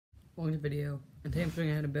Welcome to the video, and today I'm showing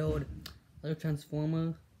you how to build a little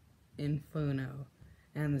transformer inferno.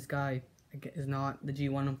 And this guy is not the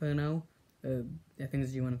G1 inferno. I think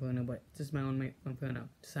it's G1 inferno, but it's just my own inferno.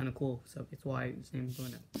 It sounded cool, so it's why it's named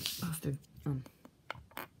inferno.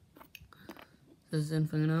 This is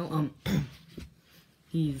inferno.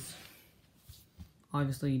 He's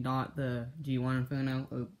obviously not the G1 inferno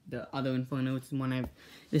or the other inferno. It's the one I've.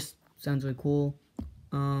 This sounds really cool.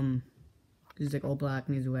 He's like all black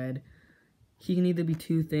and he's red. He can either be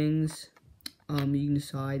two things. You can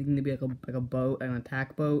decide. He can either be like a boat, like an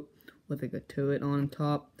attack boat with like a turret on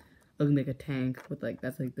top, or it can be like a tank with like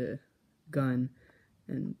that's like the gun,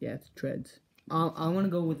 and yeah, it's treads. I want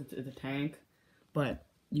to go with the tank, but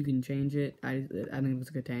you can change it. I think it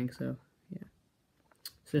looks like a tank, so yeah.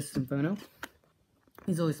 So this is Inferno.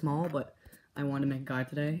 He's really small, but I wanted to make a guy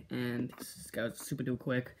today, and this guy was super duper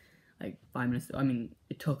quick. Like 5 minutes. I mean,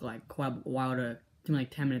 it took like quite a while to like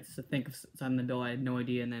 10 minutes to think of something the door. I had no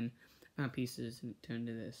idea, and then I found pieces and it turned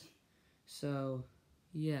into this. So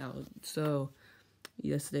yeah. So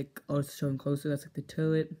yes, like I'll just show them closer. That's like the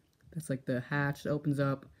turret. That's like the hatch that opens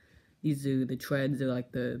up. These are the treads. They're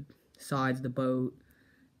like the sides of the boat.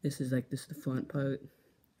 This is the front part,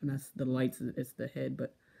 and that's the lights. It's the head,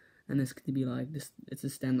 and this could be like this. It's the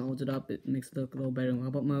stem that holds it up. It makes it look a little better in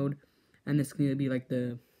robot mode, and this can either be like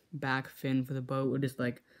the back fin for the boat or just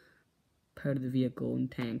like part of the vehicle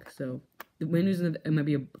and tank. So the main reason it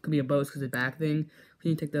could be a boat because the back thing,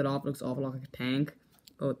 when you take that off, it looks awful like a tank.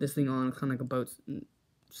 But with this thing on, it's kind of like a boat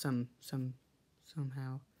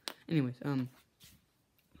somehow. Anyways,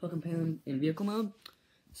 I'll compare them in vehicle mode.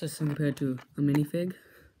 So it's compared to a minifig.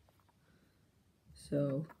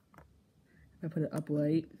 So if I put it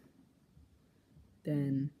upright,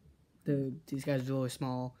 then these guys are really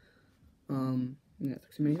small. Yeah,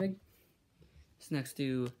 it's a minifig. It's next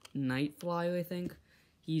to Night Flyer, I think.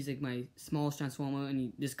 He's like my smallest transformer,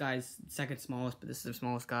 and this guy's second smallest, but this is the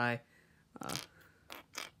smallest guy.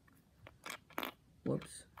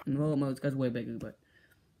 Whoops. In robot mode, this guy's way bigger, but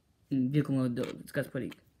in vehicle mode, this guy's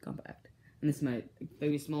pretty compact. And this is my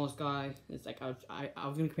very smallest guy. It's like I was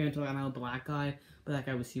gonna compare him to like another black guy, but that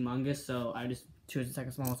guy was humongous, so I just chose the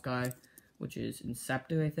second smallest guy, which is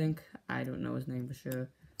Inceptor, I think. I don't know his name for sure.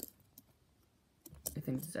 I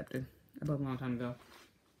think it's Inceptor. I bought him a long time ago.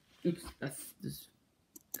 Oops, that's his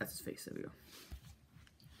face. There we go.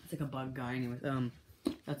 It's like a bug guy, anyways.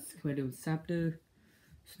 That's compared to Inceptor.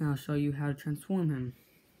 So now I'll show you how to transform him.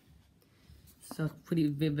 So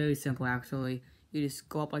it's very simple actually. You just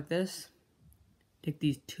go up like this. Take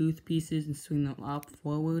these tooth pieces and swing them up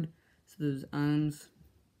forward. So there's arms.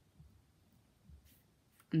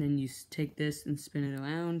 And then you take this and spin it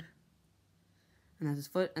around. And that's his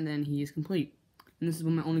foot, and then he is complete. And this is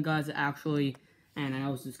one of my only guys that actually, and I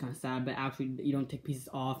know it's just kind of sad, but actually you don't take pieces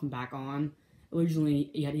off and back on.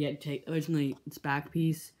 Originally, you had to take, its back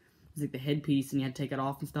piece was like the head piece, and you had to take it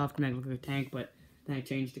off and stuff to make it look like a tank, but then I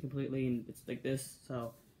changed it completely, and it's like this,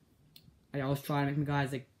 so I always try to make my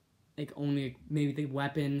guys like only maybe the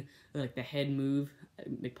weapon, or like the head move,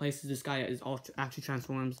 like places this guy is actually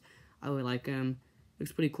transforms. I really like him.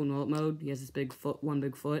 Looks pretty cool in robot mode. He has this big foot, one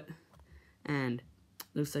big foot, and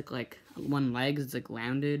looks like one leg is like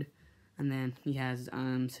rounded, and then he has his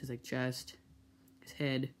arms, his like chest, his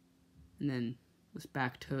head, and then this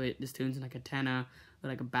back turret. This turns in like a antenna or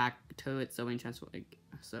like a back turret, so when he transforms,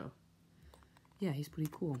 so yeah, he's pretty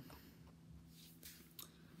cool.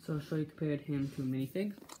 So I'll show you compared him to a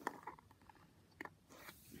minifig.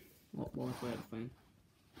 Well, let's light the frame.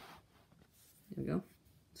 There we go.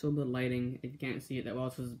 So a bit of lighting. If you can't see it that well,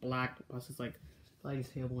 so it's black. Plus it's like lighting's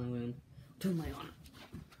terrible in my room. Turn the light on.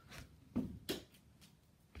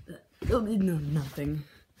 Oh, no, nothing.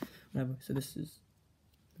 Whatever. So this is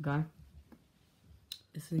the guy.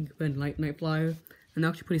 This thing compared to Night Flyer, and they're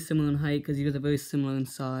actually pretty similar in height because you guys are very similar in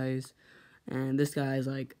size. And this guy is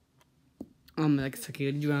like a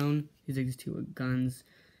security drone. He's like these two guns.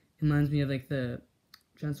 It reminds me of like the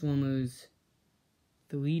Transformers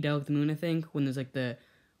 3 Dark of the Moon, I think, when there's like the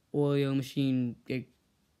Oreo machine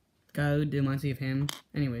guard. It reminds me of him.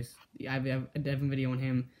 Anyways, I have a different video on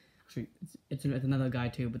him. Actually, it's another guy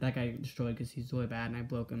too, but that guy destroyed because he's really bad and I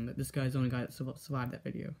broke him. But this guy's the only guy that survived that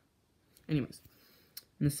video. Anyways,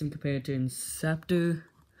 and this is compared to Inceptor.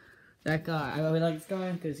 That guy, I really like this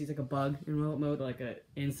guy because he's like a bug in robot mode, like an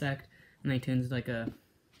insect, and then he turns like a,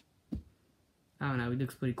 I don't know, he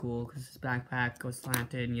looks pretty cool because his backpack goes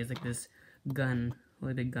slanted and he has like this gun,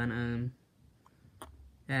 really big gun arm.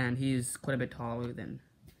 And he's quite a bit taller than,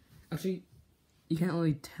 actually, you can't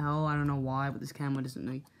really tell, I don't know why, but this camera doesn't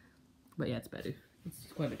really, but yeah, it's better.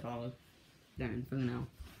 It's quite a bit taller than Inferno.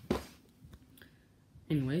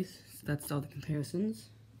 anyways, so that's all the comparisons.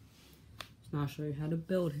 So now I'll show you how to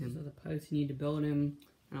build him. So the parts you need to build him,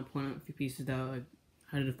 and I'll point out a few pieces that are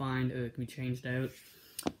how to define or it can be changed out.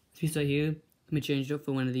 This piece right here can be changed out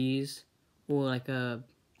for one of these, or like a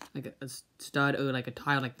stud or like a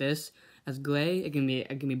tile like this. As gray, it can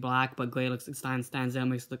be black, but gray looks stands out,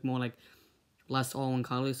 makes it look more like less all one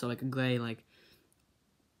color. So like a gray like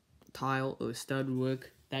tile or stud would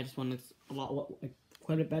work. That just one looks a lot like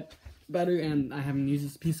quite a bit better, and I haven't used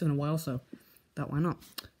this piece in a while, so thought why not.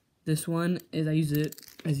 This one is I use it,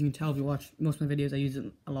 as you can tell if you watch most of my videos, I use it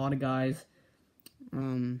a lot of guys.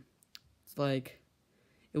 It's like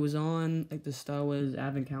it was on like the Star Wars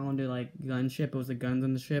Advent calendar like gun ship. It was the guns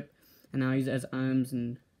on the ship, and now I use it as arms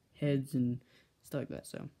and heads and stuff like that.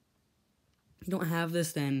 So if you don't have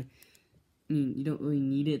this, then I mean you don't really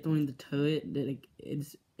need it. Don't need the turret.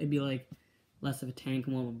 It'd be like less of a tank,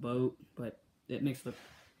 more of a boat, but it makes the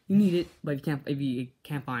you need it. But if you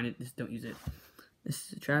can't find it, just don't use it. This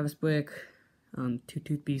is a Travis brick, 2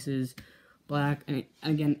 tooth pieces, black, and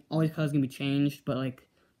again all these colors can be changed, but like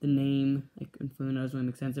the name like Inferno doesn't really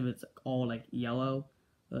make sense if it's like, all like yellow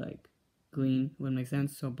or like green wouldn't make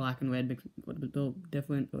sense. So black and red makes a little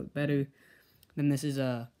different or better. Then this is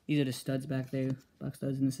these are the studs back there, black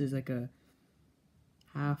studs, and this is like a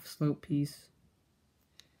half slope piece.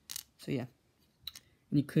 So yeah,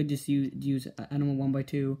 and you could just use animal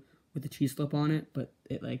 1x2 with the cheese slope on it, but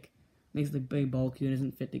it like makes it very bulky and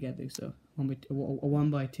doesn't fit together. So a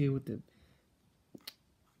 1x2 with the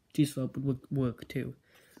cheese slope would work too,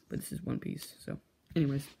 but this is one piece. So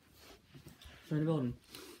anyways, try to build them.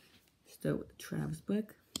 Start with the Travis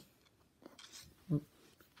brick.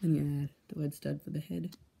 Then you add the red stud for the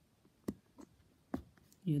head.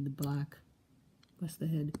 You add the black, plus the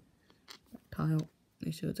head tile.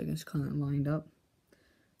 Make sure it's like it's kind of lined up.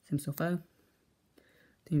 Same so far.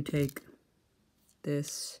 Then you take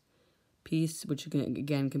this piece, which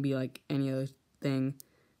again can be like any other thing,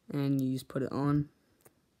 and you just put it on.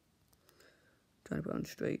 Try to put it on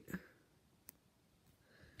straight.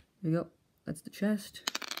 There you go. That's the chest.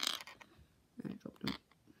 And drop them.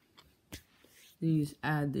 Then you just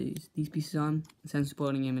add these pieces on. Instead of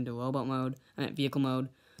supporting him into robot mode, vehicle mode,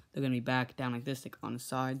 they're gonna be back down like this, like on the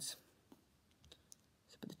sides.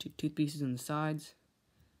 So put the 2 tooth pieces on the sides,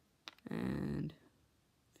 and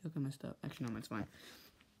I feel like I messed up. Actually, no, it's fine.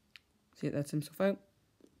 See, that's him so far.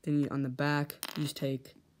 Then on the back, you just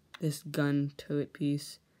take this gun turret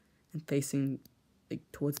piece and facing like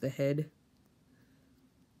towards the head.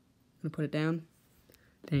 I'm gonna put it down.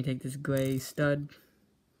 Then you take this gray stud,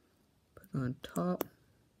 put it on top,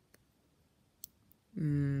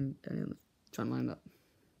 and then try and line it up.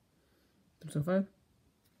 So far.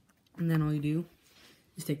 And then all you do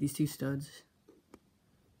is take these 2 studs,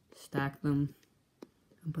 stack them,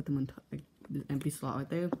 and put them on top, like the empty slot right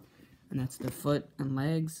there. And that's the foot and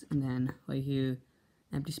legs. And then right here,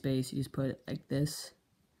 empty space, you just put it like this,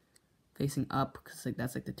 facing up, because like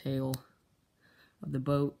that's like the tail of the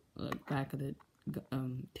boat, like back of the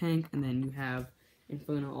tank. And then you have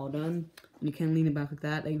Inferno all done. And you can lean it back like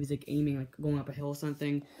that. Like if he's like aiming, like going up a hill or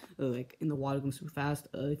something, or like in the water going super fast.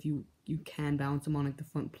 If you can balance him on like the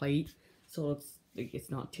front plate, so it's like it's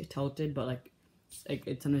not too tilted, but like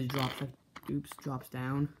it sometimes drops drops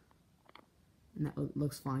down. And that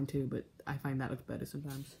looks fine too, but I find that looks better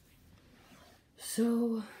sometimes.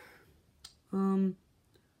 So, I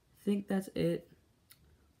think that's it.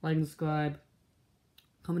 Like and subscribe.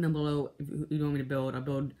 Comment down below if you want me to build. I'll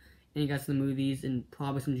build any guys in the movies and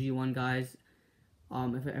probably some G1 guys.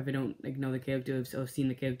 If I don't like know the character, if I've seen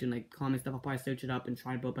the character and like comment stuff, I'll probably search it up and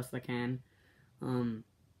try to build best I can. So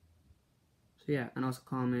yeah, and also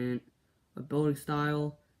comment a building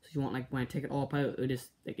style. So if you want like when I take it all apart or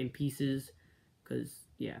just like in pieces. Because,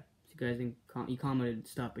 yeah, you guys didn't you commented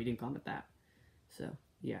stuff, but you didn't comment that. So,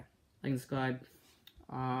 yeah. Like and subscribe.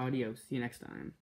 Adios. See you next time.